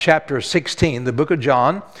chapter 16, the book of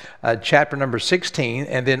John, chapter number 16,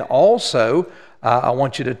 and then also I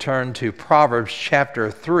want you to turn to Proverbs chapter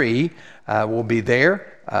 3. We'll be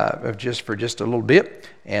there just a little bit,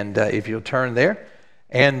 and if you'll turn there,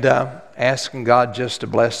 and asking God just to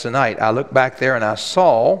bless tonight. I looked back there and I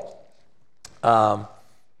saw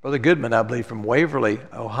Brother Goodman, I believe, from Waverly,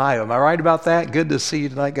 Ohio. Am I right about that? Good to see you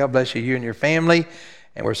tonight. God bless you and your family,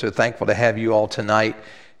 and we're so thankful to have you all tonight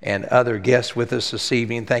and other guests with us this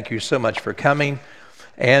evening. Thank you so much for coming.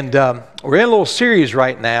 And we're in a little series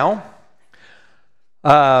right now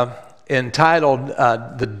entitled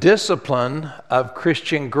The Discipline of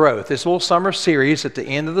Christian Growth. It's a little summer series at the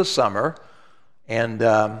end of the summer, and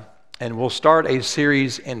we'll start a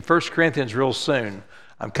series in 1 Corinthians real soon.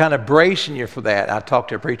 I'm kind of bracing you for that. I talked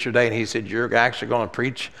to a preacher today, and he said, you're actually going to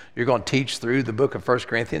preach, you're going to teach through the book of 1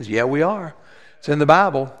 Corinthians. Yeah, we are. It's in the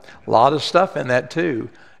Bible. A lot of stuff in that too.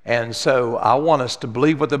 And so I want us to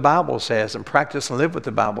believe what the Bible says and practice and live what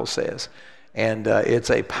the Bible says. And it's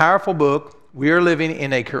a powerful book. We are living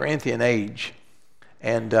in a Corinthian age.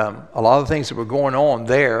 And a lot of the things that were going on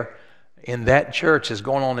there in that church is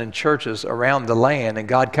going on in churches around the land. And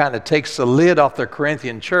God kind of takes the lid off the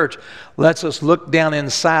Corinthian church, lets us look down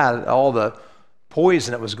inside all the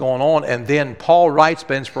poison that was going on. And then Paul writes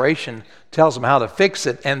by inspiration, tells them how to fix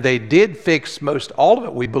it. And they did fix most all of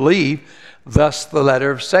it, we believe. Thus the letter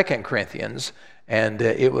of 2 Corinthians, and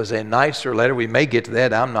it was a nicer letter. We may get to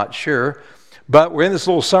that, I'm not sure. But we're in this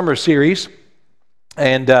little summer series,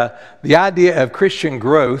 and the idea of Christian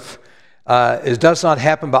growth does not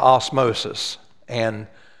happen by osmosis. And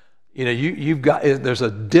you know, there's a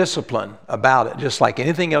discipline about it, just like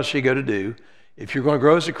anything else you go to do. If you're going to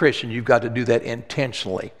grow as a Christian, you've got to do that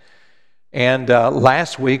intentionally. And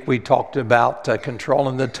last week we talked about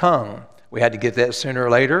controlling the tongue. We had to get that sooner or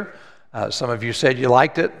later. Some of you said you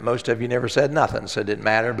liked it. Most of you never said nothing, so it didn't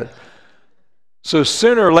matter. But so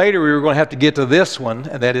sooner or later, we were going to have to get to this one,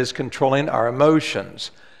 and that is controlling our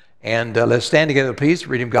emotions. And let's stand together, please,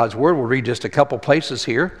 reading God's Word. We'll read just a couple places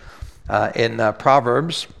here in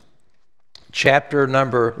Proverbs, chapter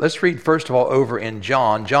number, let's read first of all over in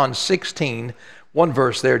John 16, one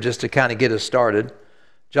verse there just to kind of get us started.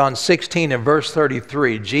 John 16 and verse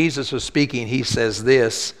 33, Jesus was speaking. He says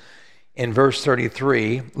this, in verse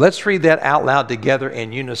 33. Let's read that out loud together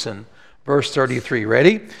in unison. Verse 33,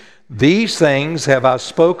 ready? These things have I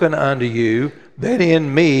spoken unto you, that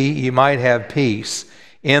in me ye might have peace.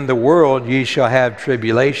 In the world ye shall have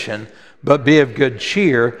tribulation, but be of good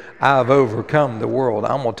cheer, I have overcome the world.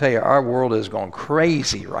 I'm going to tell you, our world is going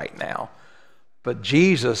crazy right now. But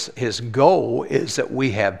Jesus, his goal is that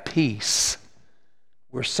we have peace.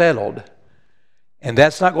 We're settled. And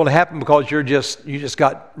that's not going to happen because you just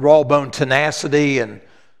got raw bone tenacity and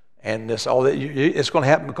this all that. It's going to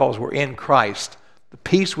happen because we're in Christ. The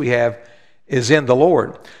peace we have is in the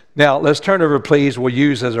Lord. Now let's turn over, please. We'll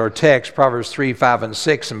use as our text Proverbs 3, 5, and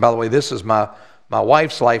 6. And by the way, this is my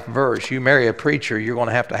wife's life verse. You marry a preacher, you're going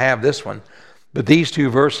to have this one. But these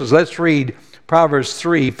two verses, let's read Proverbs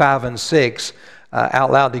 3, 5, and 6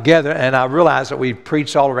 out loud together. And I realize that we've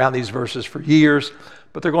preached all around these verses for years,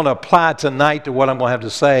 but they're going to apply tonight to what I'm going to have to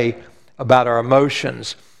say about our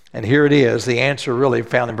emotions. And here it is, the answer really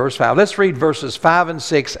found in verse 5. Let's read verses 5 and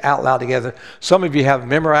 6 out loud together. Some of you have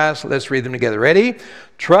memorized. Let's read them together. Ready?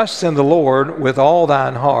 Trust in the Lord with all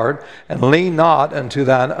thine heart, and lean not unto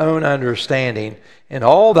thine own understanding. In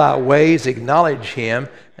all thy ways acknowledge him,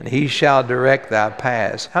 and he shall direct thy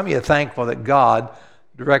paths. How many are thankful that God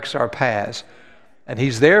directs our paths? And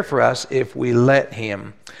he's there for us if we let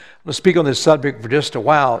him. I'm going to speak on this subject for just a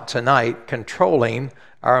while tonight, controlling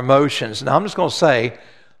our emotions. Now, I'm just going to say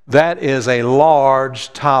that is a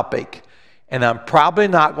large topic, and I'm probably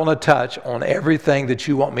not going to touch on everything that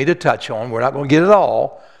you want me to touch on. We're not going to get it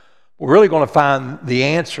all. We're really going to find the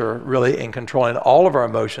answer, really, in controlling all of our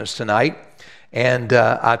emotions tonight, and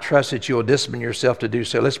I trust that you will discipline yourself to do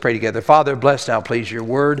so. Let's pray together. Father, bless now, please, your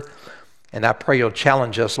word, and I pray you'll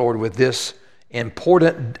challenge us, Lord, with this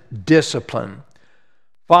important discipline.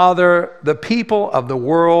 Father, the people of the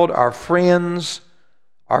world, our friends,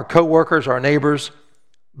 our co-workers, our neighbors,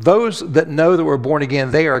 those that know that we're born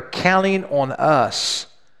again, they are counting on us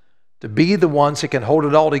to be the ones that can hold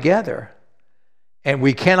it all together. And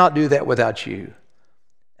we cannot do that without you.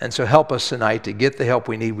 And so help us tonight to get the help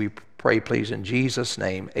we need. We pray, please, in Jesus'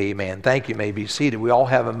 name, amen. Thank you. You may be seated. We all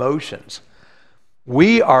have emotions.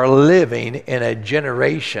 We are living in a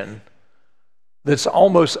generation that's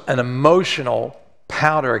almost an emotional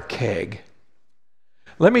powder keg.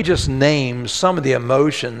 Let me just name some of the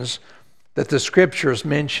emotions that the scriptures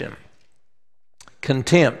mention.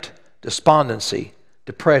 Contempt, despondency,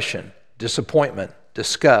 depression, disappointment,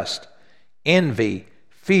 disgust, envy,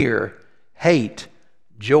 fear, hate,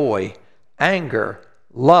 joy, anger,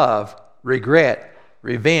 love, regret,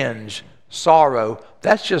 revenge, sorrow.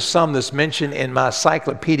 That's just some that's mentioned in my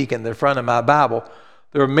encyclopedic in the front of my Bible.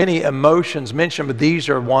 There are many emotions mentioned, but these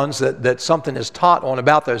are ones that something is taught on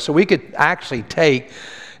about those. So we could actually take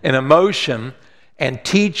an emotion and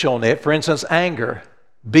teach on it. For instance, anger.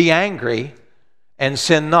 Be angry and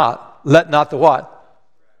sin not. Let not the what?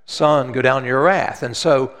 Sun go down your wrath. And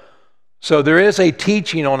so there is a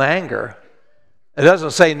teaching on anger. It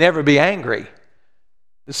doesn't say never be angry.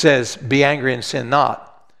 It says be angry and sin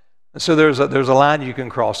not. And so there's a line you can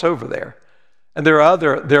cross over there. And there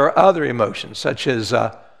are other emotions such as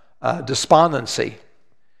despondency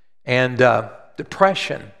and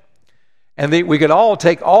depression. And we could all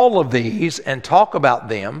take all of these and talk about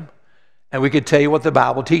them, and we could tell you what the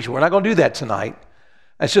Bible teaches. We're not going to do that tonight.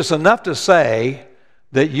 It's just enough to say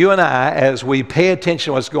that you and I, as we pay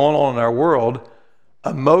attention to what's going on in our world,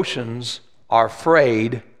 emotions are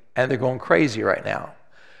frayed and they're going crazy right now.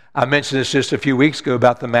 I mentioned this just a few weeks ago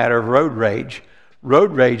about the matter of road rage.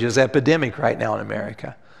 Road rage is epidemic right now in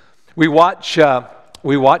America. We watch,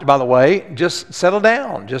 by the way, just settle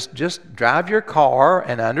down. Just drive your car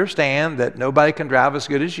and understand that nobody can drive as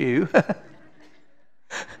good as you.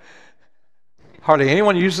 Hardly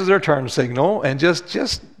anyone uses their turn signal, and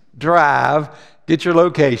just drive, get your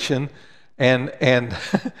location, and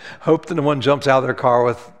hope that no one jumps out of their car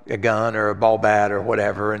with a gun or a ball bat or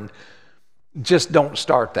whatever, and just don't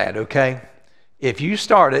start that, okay? If you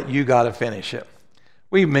start it, you got to finish it.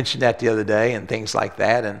 We mentioned that the other day and things like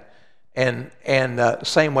that, and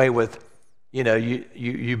same way with,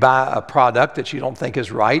 you buy a product that you don't think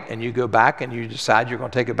is right, and you go back and you decide you're going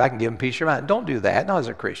to take it back and give them peace of your mind. Don't do that. Not as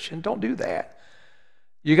a Christian. Don't do that.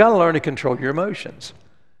 You got to learn to control your emotions,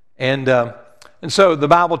 and so the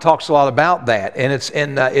Bible talks a lot about that, and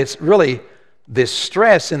it's really this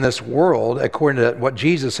stress in this world, according to what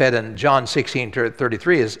Jesus said in John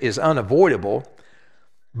 16:33, is unavoidable,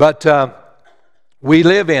 but we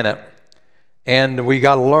live in it, and we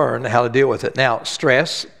got to learn how to deal with it. Now,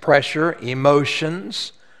 stress, pressure,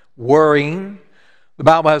 emotions, worrying. The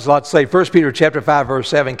Bible has a lot to say. 1 Peter chapter 5, verse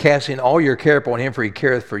 7, casting all your care upon him, for he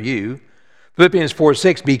careth for you. Philippians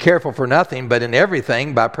 4:6, be careful for nothing, but in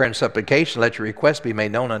everything, by prayer and supplication, let your requests be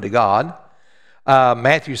made known unto God.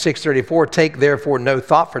 Matthew 6:34, take therefore no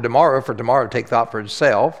thought for tomorrow take thought for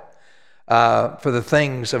itself, for the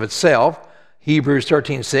things of itself. Hebrews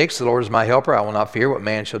 13:6, the Lord is my helper, I will not fear what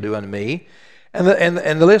man shall do unto me. And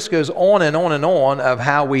the list goes on and on and on of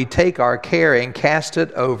how we take our care and cast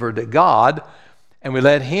it over to God, and we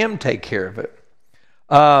let him take care of it.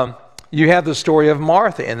 You have the story of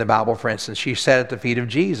Martha in the Bible, for instance. She sat at the feet of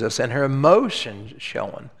Jesus, and her emotions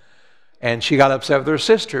showing. And she got upset with her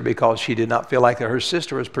sister because she did not feel like her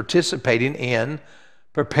sister was participating in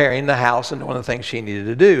preparing the house and doing the things she needed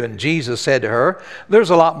to do. And Jesus said to her, there's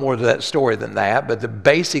a lot more to that story than that, but the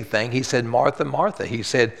basic thing, he said, Martha, Martha. He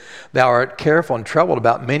said, thou art careful and troubled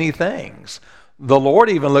about many things. The Lord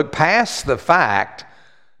even looked past the fact.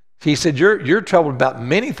 He said, you're troubled about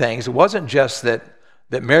many things. It wasn't just that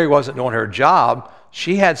Mary wasn't doing her job.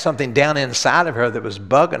 She had something down inside of her that was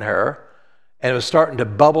bugging her, and it was starting to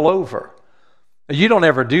bubble over. You don't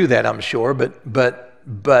ever do that, I'm sure,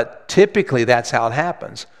 but typically that's how it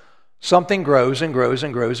happens. Something grows and grows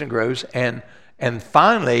and grows and grows, and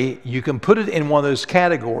finally you can put it in one of those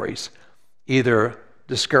categories, either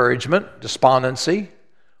discouragement, despondency,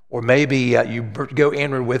 or maybe you go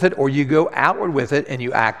inward with it, or you go outward with it and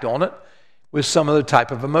you act on it with some other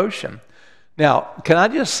type of emotion. Now, can I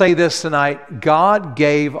just say this tonight? God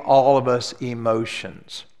gave all of us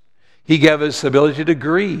emotions. He gave us the ability to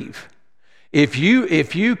grieve. If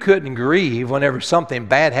you couldn't grieve whenever something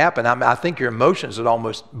bad happened, I think your emotions would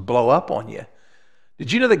almost blow up on you.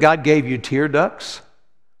 Did you know that God gave you tear ducts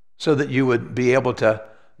so that you would be able to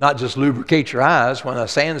not just lubricate your eyes when a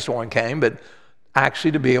sandstorm came, but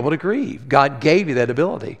actually to be able to grieve? God gave you that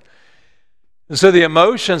ability. And so the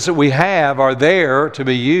emotions that we have are there to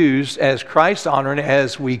be used as Christ-honoring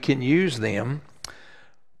as we can use them.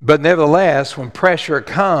 But nevertheless, when pressure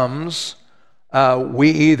comes, we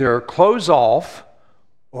either close off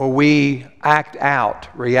or we act out,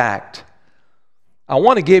 react. I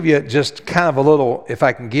want to give you just kind of a little, if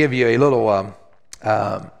I can give you a little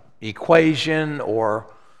equation or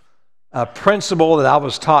a principle that I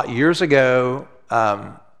was taught years ago.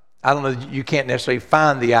 I don't know, you can't necessarily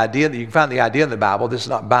find the idea. You can find the idea in the Bible. This is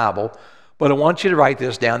not Bible. But I want you to write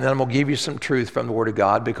this down. Then I'm going to give you some truth from the Word of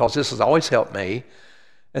God, because this has always helped me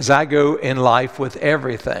as I go in life with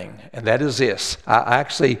everything. And that is this. I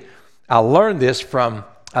learned this from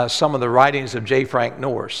some of the writings of J. Frank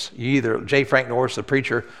Norris. J. Frank Norris, the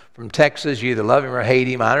preacher from Texas, you either love him or hate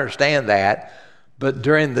him. I understand that. But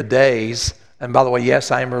during the days, and by the way,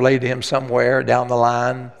 yes, I am related to him somewhere down the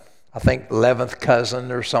line. I think 11th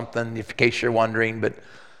cousin or something, in case you're wondering. But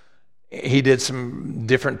he did some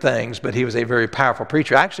different things, but he was a very powerful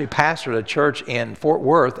preacher. I actually pastored a church in Fort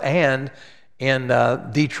Worth and in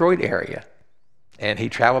Detroit area. And he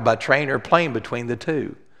traveled by train or plane between the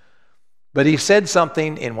two. But he said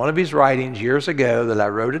something in one of his writings years ago that I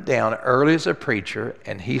wrote it down early as a preacher,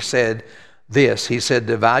 and he said this. He said,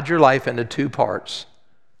 divide your life into two parts.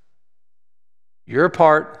 Your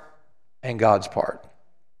part and God's part.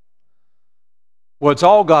 Well, it's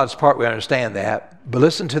all God's part, we understand that, but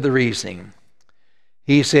listen to the reasoning.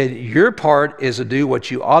 He said, your part is to do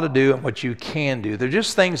what you ought to do and what you can do. They're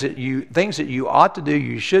just things that you ought to do,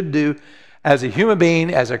 you should do. As a human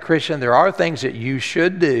being, as a Christian, there are things that you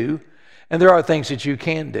should do, and there are things that you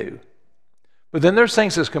can do. But then there's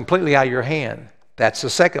things that's completely out of your hand. That's the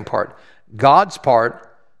second part. God's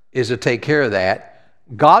part is to take care of that.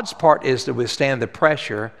 God's part is to withstand the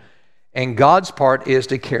pressure, and God's part is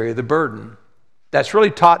to carry the burden. That's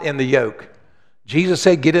really taught in the yoke. Jesus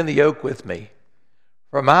said, get in the yoke with me.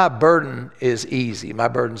 For my burden is easy. My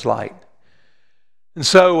burden's light. And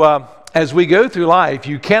so as we go through life,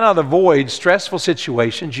 you cannot avoid stressful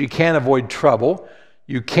situations. You can't avoid trouble.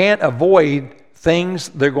 You can't avoid things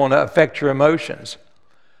that are going to affect your emotions.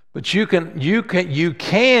 But you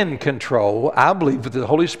can control, I believe, with the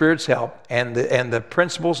Holy Spirit's help and the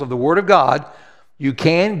principles of the Word of God, you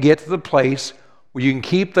can get to the place where you can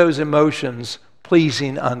keep those emotions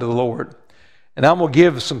pleasing unto the Lord. And I'm going to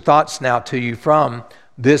give some thoughts now to you from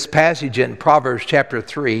this passage in Proverbs chapter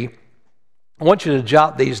 3. I want you to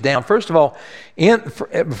jot these down. First of all,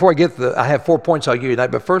 before I get to I have 4 points I'll give you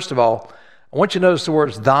tonight, but first of all, I want you to notice the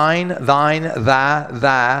words thine, thine,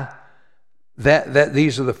 thy. That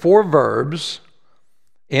these are the 4 verbs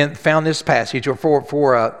found in this passage, or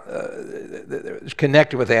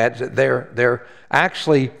connected with that. They're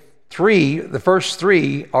actually 3. The first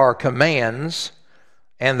 3 are commands,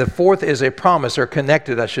 and the 4th is a promise, or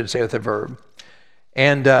connected, I should say, with a verb.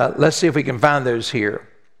 And let's see if we can find those here.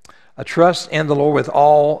 Trust in the Lord with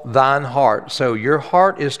all thine heart. So your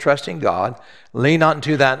heart is trusting God. Lean not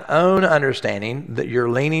into thine own understanding. That your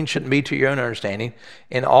leaning shouldn't be to your own understanding.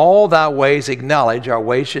 In all thy ways acknowledge. Our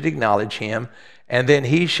ways should acknowledge him. And then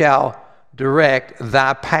he shall direct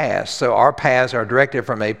thy paths. So our paths are directed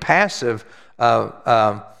from a passive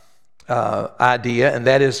idea, and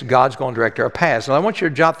that is God's going to direct our paths. And I want you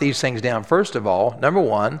to jot these things down. First of all, number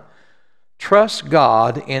 1, trust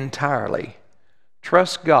God entirely.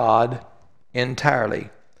 Trust God entirely.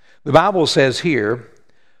 The Bible says here,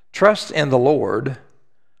 trust in the Lord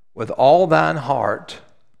with all thine heart,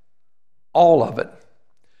 all of it.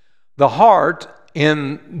 The heart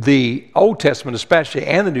in the Old Testament especially,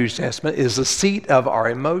 and the New Testament, is the seat of our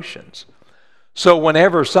emotions. So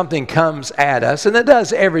whenever something comes at us, and it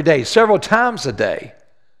does every day, several times a day,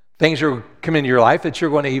 things are coming into your life that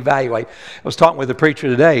you're going to evaluate. I was talking with a preacher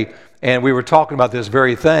today, and we were talking about this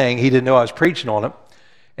very thing. He didn't know I was preaching on it.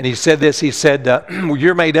 And he said this. He said,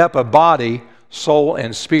 you're made up of body, soul,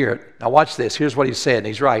 and spirit. Now watch this. Here's what he said, and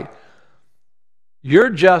he's right. You're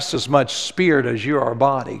just as much spirit as you are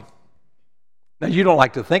body. Now, you don't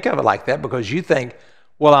like to think of it like that because you think,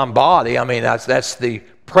 well, I'm body. I mean, that's the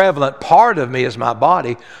prevalent part of me is my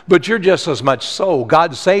body, but you're just as much soul.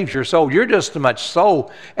 God saves your soul. You're just as much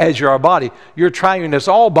soul as you are body. You're triunus,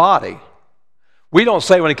 all body. We don't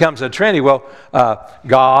say when it comes to the Trinity, well,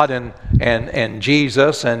 God and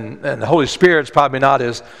Jesus and the Holy Spirit's probably not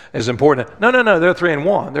as important. No, they're 3 in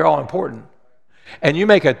 1. They're all important. And you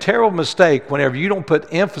make a terrible mistake whenever you don't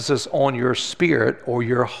put emphasis on your spirit or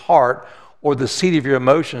your heart or the seat of your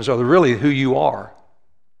emotions or really who you are.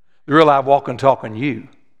 The real live walk and talk on you.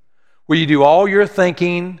 Where you do all your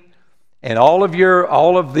thinking and all of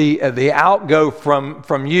the outgo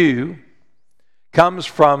from you comes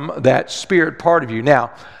from that spirit part of you.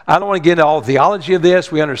 Now, I don't want to get into all the theology of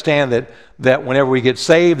this. We understand that whenever we get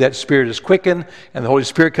saved, that spirit is quickened, and the Holy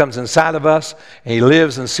Spirit comes inside of us, and he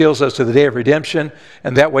lives and seals us to the day of redemption.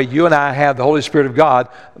 And that way you and I have the Holy Spirit of God.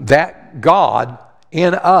 That God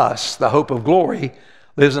in us, the hope of glory,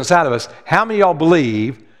 lives inside of us. How many of y'all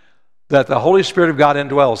believe that the Holy Spirit of God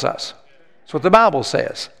indwells us? That's what the Bible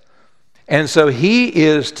says. And so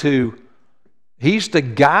He's to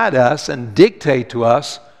guide us and dictate to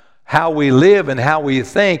us how we live and how we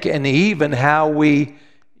think and even how we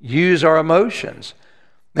use our emotions.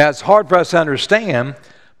 Now, it's hard for us to understand,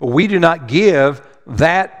 but we do not give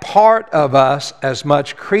that part of us as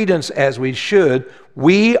much credence as we should.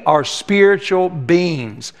 We are spiritual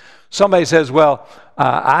beings. Somebody says, well,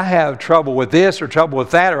 I have trouble with this or trouble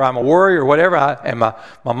with that, or I'm a worrier or whatever, and my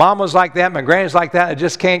mom was like that, my granny's like that, I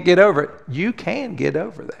just can't get over it. You can get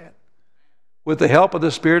over that with the help of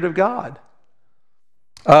the Spirit of God.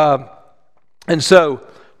 And so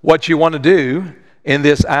what you want to do in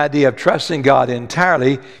this idea of trusting God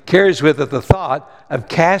entirely carries with it the thought of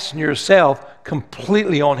casting yourself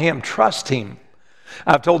completely on Him. Trust Him.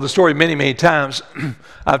 I've told the story many, many times.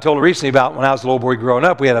 I've told it recently about when I was a little boy growing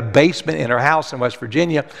up. We had a basement in our house in West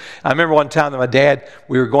Virginia. I remember one time that my dad,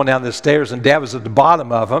 we were going down the stairs, and Dad was at the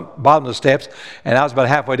bottom of the steps, and I was about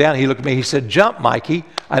halfway down. He looked at me. He said, "Jump, Mikey."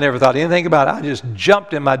 I never thought anything about it. I just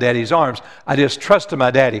jumped in my daddy's arms. I just trusted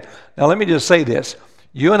my daddy. Now, let me just say this.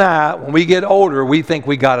 You and I, when we get older, we think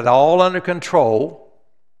we got it all under control,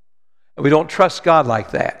 and we don't trust God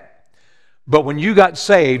like that. But when you got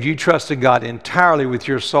saved, you trusted God entirely with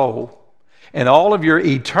your soul. And all of your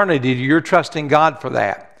eternity, you're trusting God for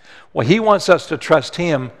that. Well, He wants us to trust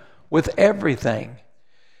Him with everything.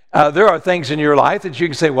 There are things in your life that you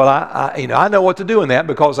can say, well, I know what to do in that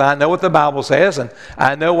because I know what the Bible says and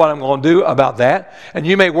I know what I'm going to do about that. And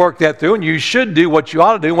you may work that through, and you should do what you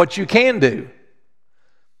ought to do and what you can do.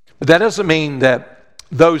 But that doesn't mean that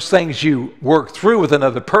those things you work through with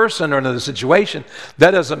another person or another situation,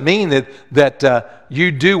 that doesn't mean that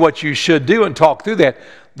you do what you should do and talk through that.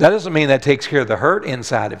 That doesn't mean that takes care of the hurt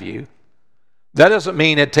inside of you. That doesn't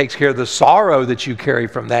mean it takes care of the sorrow that you carry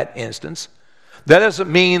from that instance. That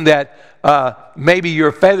doesn't mean that maybe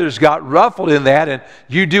your feathers got ruffled in that and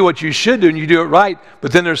you do what you should do and you do it right,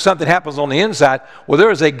 but then there's something happens on the inside. Well, there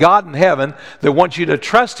is a God in heaven that wants you to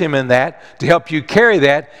trust Him in that, to help you carry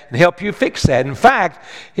that and help you fix that. In fact,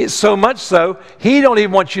 it's so much so, He don't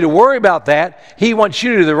even want you to worry about that. He wants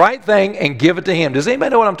you to do the right thing and give it to Him. Does anybody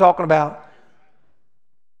know what I'm talking about?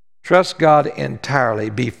 Trust God entirely.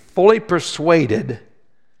 Be fully persuaded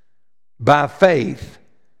by faith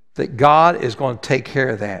that God is going to take care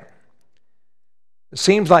of that. It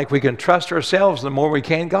seems like we can trust ourselves the more we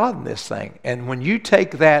can God in this thing. And when you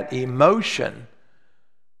take that emotion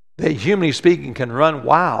that, humanly speaking, can run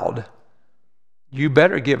wild, you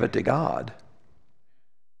better give it to God.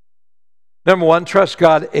 Number one, trust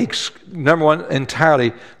God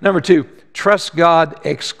entirely. Number two, trust God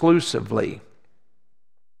exclusively.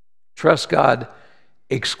 Trust God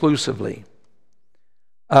exclusively.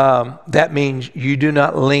 That means you do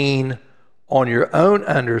not lean on your own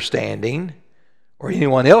understanding or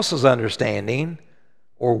anyone else's understanding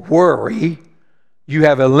or worry. You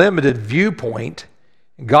have a limited viewpoint.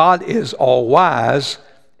 God is all-wise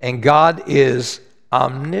and God is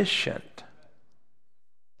omniscient.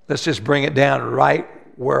 Let's just bring it down right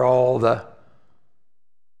where all the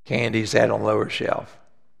candy's at on the lower shelf.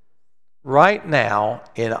 Right now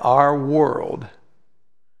in our world,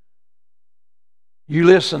 you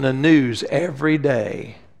listen to news every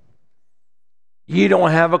day. You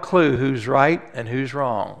don't have a clue who's right and who's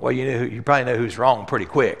wrong. Well, you probably know who's wrong pretty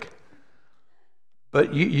quick.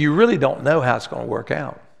 But you really don't know how it's going to work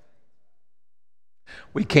out.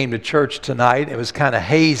 We came to church tonight. It was kind of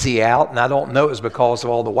hazy out, and I don't know it was because of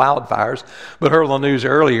all the wildfires, but heard on the news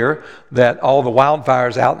earlier that all the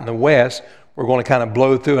wildfires out in the west were going to kind of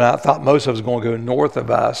blow through, and I thought most of it was going to go north of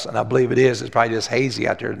us, and I believe it is. It's probably just hazy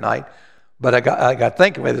out there tonight. But I got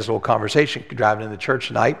thinking about this little conversation driving into church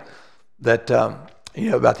tonight that,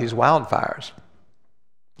 about these wildfires.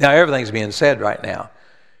 Now, everything's being said right now.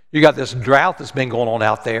 You got this drought that's been going on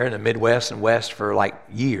out there in the Midwest and West for like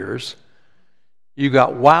years. You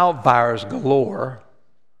got wildfires galore.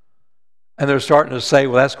 And they're starting to say,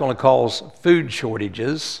 well, that's going to cause food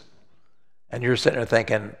shortages. And you're sitting there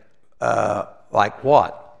thinking, like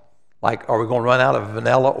what? Like, are we going to run out of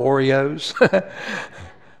vanilla Oreos?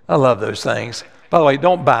 I love those things. By the way,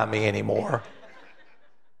 don't buy me anymore.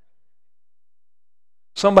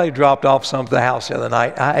 Somebody dropped off some at the house the other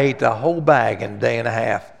night. I ate the whole bag in a day and a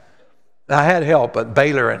half. I had help, but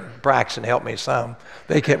Baylor and Braxton helped me some.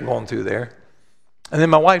 They kept going through there. And then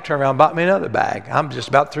my wife turned around and bought me another bag. I'm just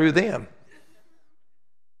about through them.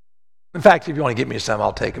 In fact, if you want to give me some,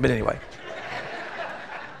 I'll take them. But anyway.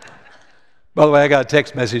 By the way, I got a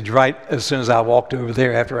text message right as soon as I walked over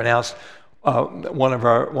there after I announced. One of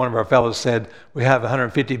our fellows said, we have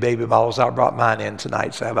 150 baby bottles. I brought mine in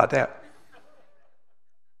tonight. So how about that?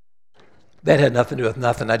 That had nothing to do with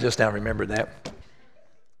nothing. I just now remembered that.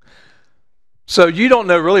 So you don't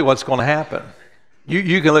know really what's going to happen.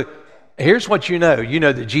 You can look. Here's what you know. You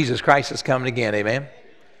know that Jesus Christ is coming again. Amen.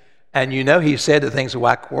 And you know He said that things will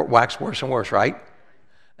wax worse and worse, right?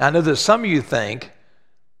 Now, I know that some of you think,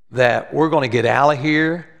 that we're going to get out of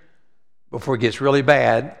here before it gets really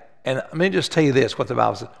bad. And let me just tell you this, what the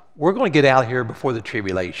Bible says. We're going to get out of here before the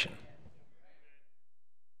tribulation.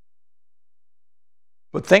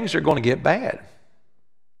 But things are going to get bad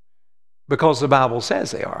because the Bible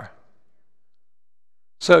says they are.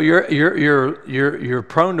 So you're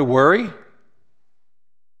prone to worry?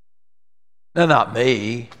 No, not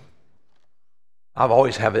me. I've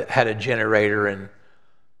always had a generator and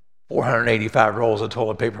 485 rolls of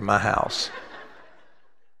toilet paper in my house.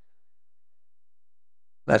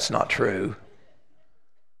 That's not true.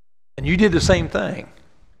 And you did the same thing.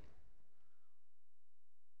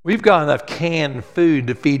 We've got enough canned food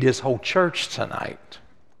to feed this whole church tonight.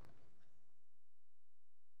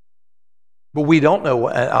 But we don't know.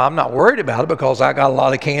 I'm not worried about it because I got a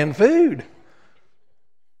lot of canned food.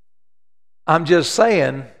 I'm just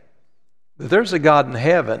saying that there's a God in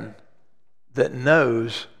heaven that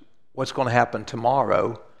knows what's going to happen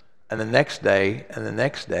tomorrow and the next day and the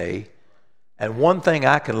next day. And one thing,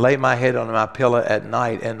 I can lay my head on my pillow at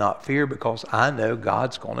night and not fear because I know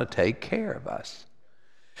God's going to take care of us.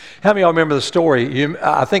 How many of y'all remember the story?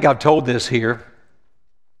 I think I've told this here.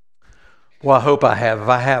 Well, I hope I have. If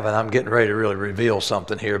I haven't, I'm getting ready to really reveal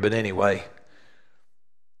something here. But anyway,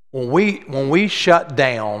 when we shut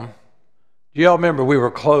down, do y'all remember we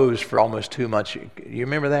were closed for almost 2 months? You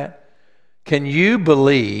remember that? Can you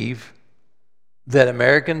believe that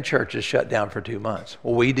American churches shut down for 2 months?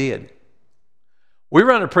 Well, we did. We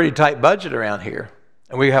run a pretty tight budget around here,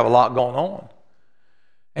 and we have a lot going on.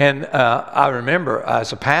 And I remember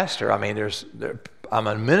as a pastor, I mean, I'm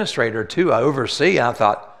an administrator too. I oversee, and I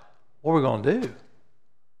thought, what are we going to do?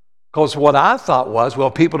 Because what I thought was, well,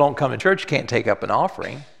 people don't come to church, can't take up an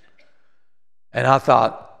offering. And I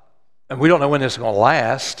thought, and we don't know when this is going to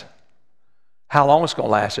last, how long it's going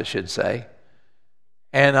to last, I should say.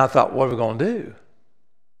 And I thought, what are we going to do?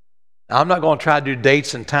 I'm not going to try to do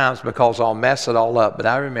dates and times because I'll mess it all up. But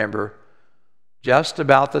I remember just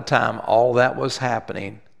about the time all that was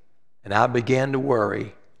happening, and I began to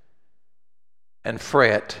worry and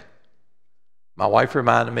fret, my wife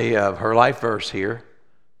reminded me of her life verse here,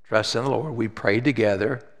 trust in the Lord. We prayed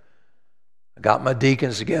together. I got my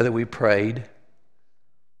deacons together. We prayed.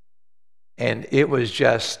 And it was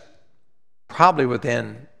just probably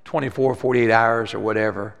within 24, 48 hours or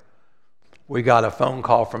whatever, we got a phone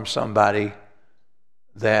call from somebody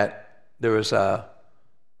that there was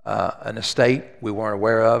an estate we weren't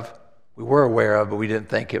aware of. We were aware of, but we didn't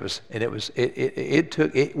think it was.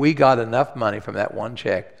 And we got enough money from that one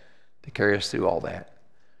check to carry us through all that.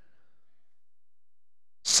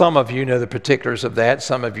 Some of you know the particulars of that.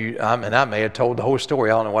 Some of you, and I may have told the whole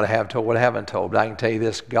story. I don't know what I have told, what I haven't told, but I can tell you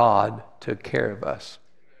this: God took care of us.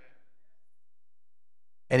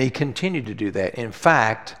 And He continued to do that. In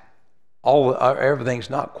fact, everything's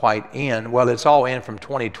not quite in. Well, it's all in from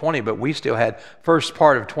 2020, but we still had, first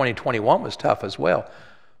part of 2021 was tough as well.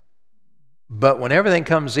 But when everything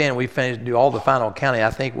comes in, we finish, do all the final accounting,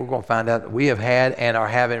 I think we're going to find out that we have had and are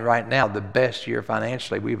having right now the best year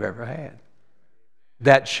financially we've ever had.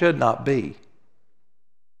 That should not be.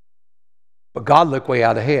 But God looked way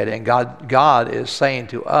out ahead, and God is saying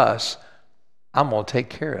to us, I'm going to take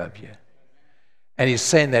care of you. And He's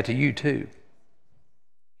saying that to you too.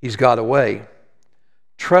 He's got a way.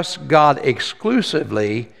 Trust God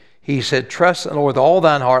exclusively. He said, trust in the Lord with all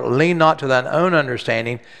thine heart, lean not to thine own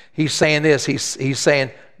understanding. He's saying this, he's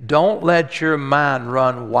saying, don't let your mind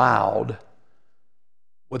run wild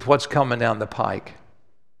with what's coming down the pike.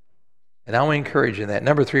 And I want to encourage you in that.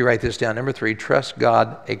 Number 3, write this down. Number 3, trust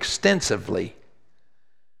God extensively.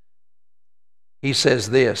 He says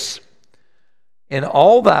this, in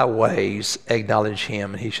all thy ways acknowledge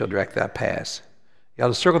Him, and He shall direct thy paths. You ought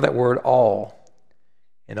to circle that word all.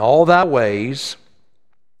 In all thy ways,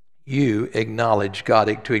 you acknowledge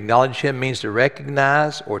God. To acknowledge Him means to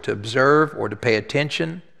recognize or to observe or to pay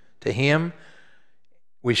attention to Him.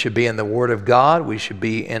 We should be in the Word of God. We should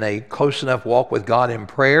be in a close enough walk with God in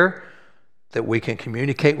prayer that we can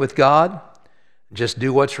communicate with God, just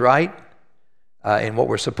do what's right and what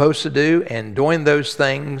we're supposed to do. And doing those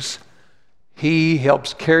things, He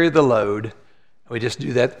helps carry the load. We just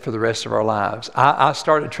do that for the rest of our lives. I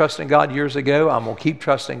started trusting God years ago. I'm going to keep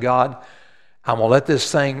trusting God. I'm going to let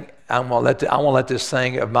this thing, I want to let this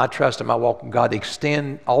thing of my trust and my walk with God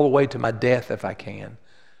extend all the way to my death if I can.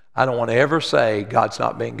 I don't want to ever say God's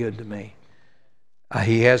not been good to me.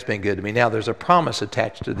 He has been good to me. Now, there's a promise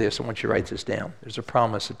attached to this. I want you to write this down. There's a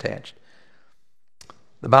promise attached.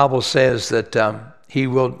 The Bible says that He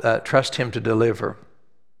will trust Him to deliver.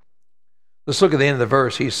 Let's look at the end of the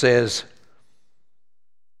verse. He says,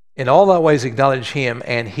 In all thy ways acknowledge him,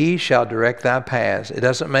 and he shall direct thy paths. It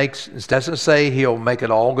doesn't say he'll make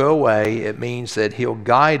it all go away. It means that he'll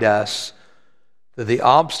guide us through the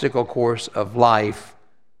obstacle course of life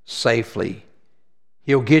safely.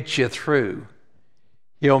 He'll get you through.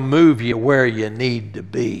 He'll move you where you need to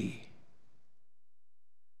be.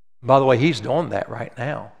 By the way, he's doing that right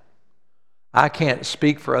now. I can't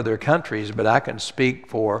speak for other countries, but I can speak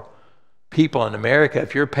for people in America.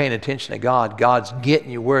 If you're paying attention to God, God's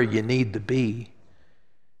getting you where you need to be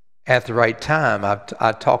at the right time.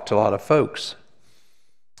 I talked to a lot of folks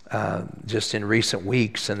just in recent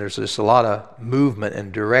weeks, and there's just a lot of movement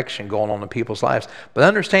and direction going on in people's lives. But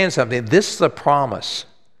understand something. This is a promise.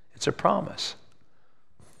 It's a promise.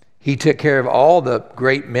 He took care of all the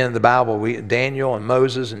great men in the Bible, Daniel and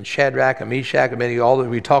Moses and Shadrach and Meshach and Abednego. All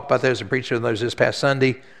we talked about those and preached on those this past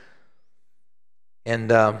Sunday.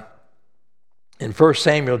 And in 1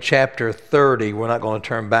 Samuel chapter 30, we're not going to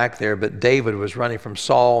turn back there, but David was running from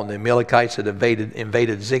Saul, and the Amalekites had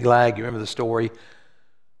invaded Ziklag. You remember the story?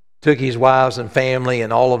 Took his wives and family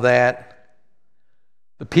and all of that.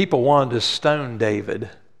 The people wanted to stone David.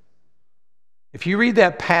 If you read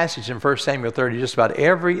that passage in 1 Samuel 30, just about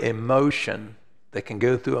every emotion that can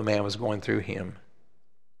go through a man was going through him.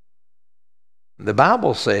 The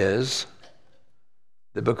Bible says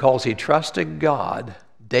that because he trusted God,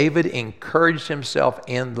 David encouraged himself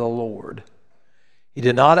in the Lord. He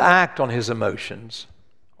did not act on his emotions,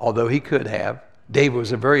 although he could have. David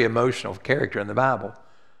was a very emotional character in the Bible.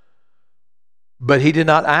 But he did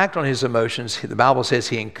not act on his emotions. The Bible says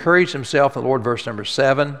he encouraged himself in the Lord, verse number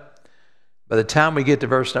 7. By the time we get to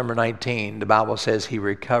verse number 19, the Bible says he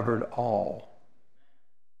recovered all.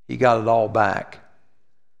 He got it all back.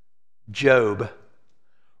 Job.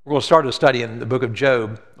 We're going to start a study in the book of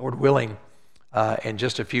Job, Lord willing, in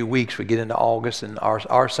just a few weeks. We get into August, and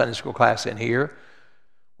our Sunday school class in here,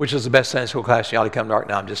 which is the best Sunday school class. You ought to come to our...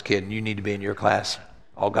 No, I'm just kidding. You need to be in your class,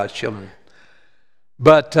 all God's children.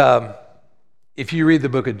 But if you read the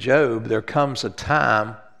book of Job, there comes a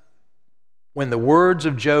time when the words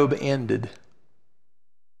of Job ended.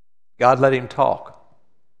 God let him talk.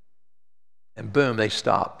 And boom, they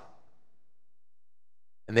stop.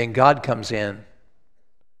 And then God comes in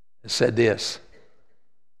and said this.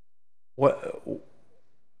 Who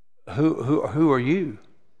are you?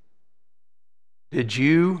 Did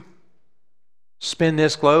you spin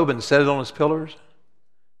this globe and set it on its pillars?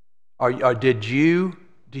 Or do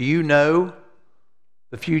you know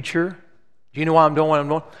the future? Do you know why I'm doing what I'm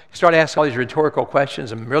doing? He started asking all these rhetorical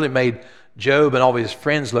questions and really made Job and all of his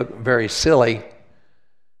friends look very silly.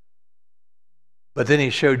 But then he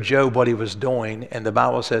showed Job what he was doing, and the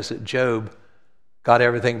Bible says that Job got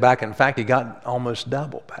everything back. In fact, he got almost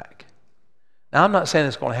double back. Now, I'm not saying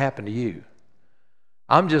it's going to happen to you.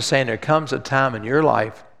 I'm just saying there comes a time in your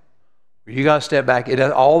life where you got to step back.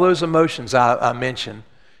 All those emotions I mentioned,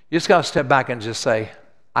 you just got to step back and just say,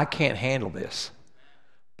 I can't handle this.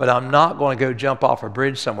 But I'm not going to go jump off a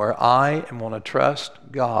bridge somewhere. I am going to trust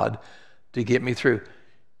God to get me through.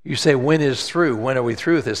 You say, when is through? When are we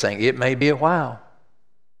through with this thing? It may be a while.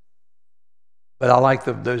 But I like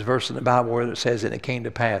those verses in the Bible where it says, and it came to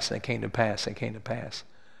pass, and it came to pass, and it came to pass.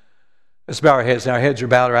 Let's bow our heads. Now, our heads are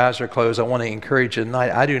bowed, our eyes are closed. I want to encourage you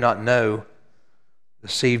tonight. I do not know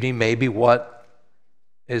this evening maybe what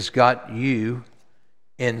has got you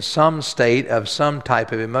in some state of some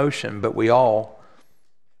type of emotion, but we all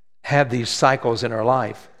have these cycles in our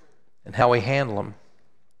life and how we handle them.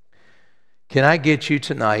 Can I get you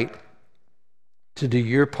tonight to do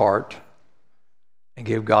your part and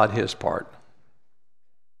give God his part?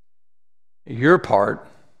 Your part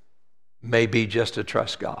may be just to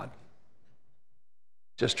trust God.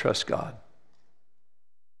 Just trust God.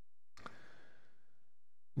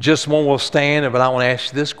 Just one will stand, but I want to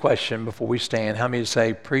ask you this question before we stand. How many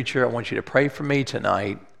say, preacher, I want you to pray for me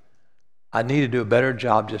tonight. I need to do a better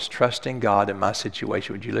job just trusting God in my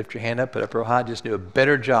situation. Would you lift your hand up, put up real high? Just do a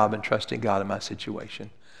better job in trusting God in my situation.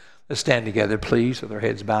 Let's stand together, please, with our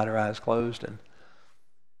heads bowed, our eyes closed. And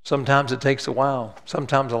sometimes it takes a while,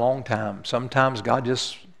 sometimes a long time. Sometimes God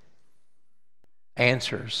just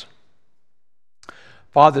answers.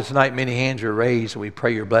 Father, tonight many hands are raised, and we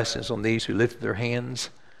pray your blessings on these who lifted their hands.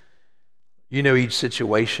 You know each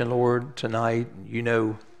situation, Lord, tonight. You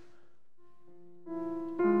know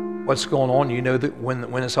what's going on. You know that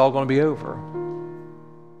when it's all going to be over.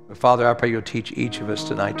 But Father, I pray you'll teach each of us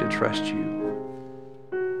tonight to trust you.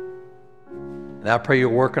 And I pray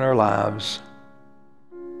you'll work in our lives.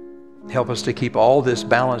 Help us to keep all this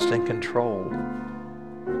balanced and controlled.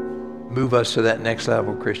 Move us to that next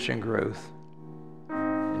level of Christian growth.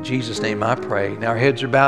 In Jesus' name I pray. Now our heads are bowed.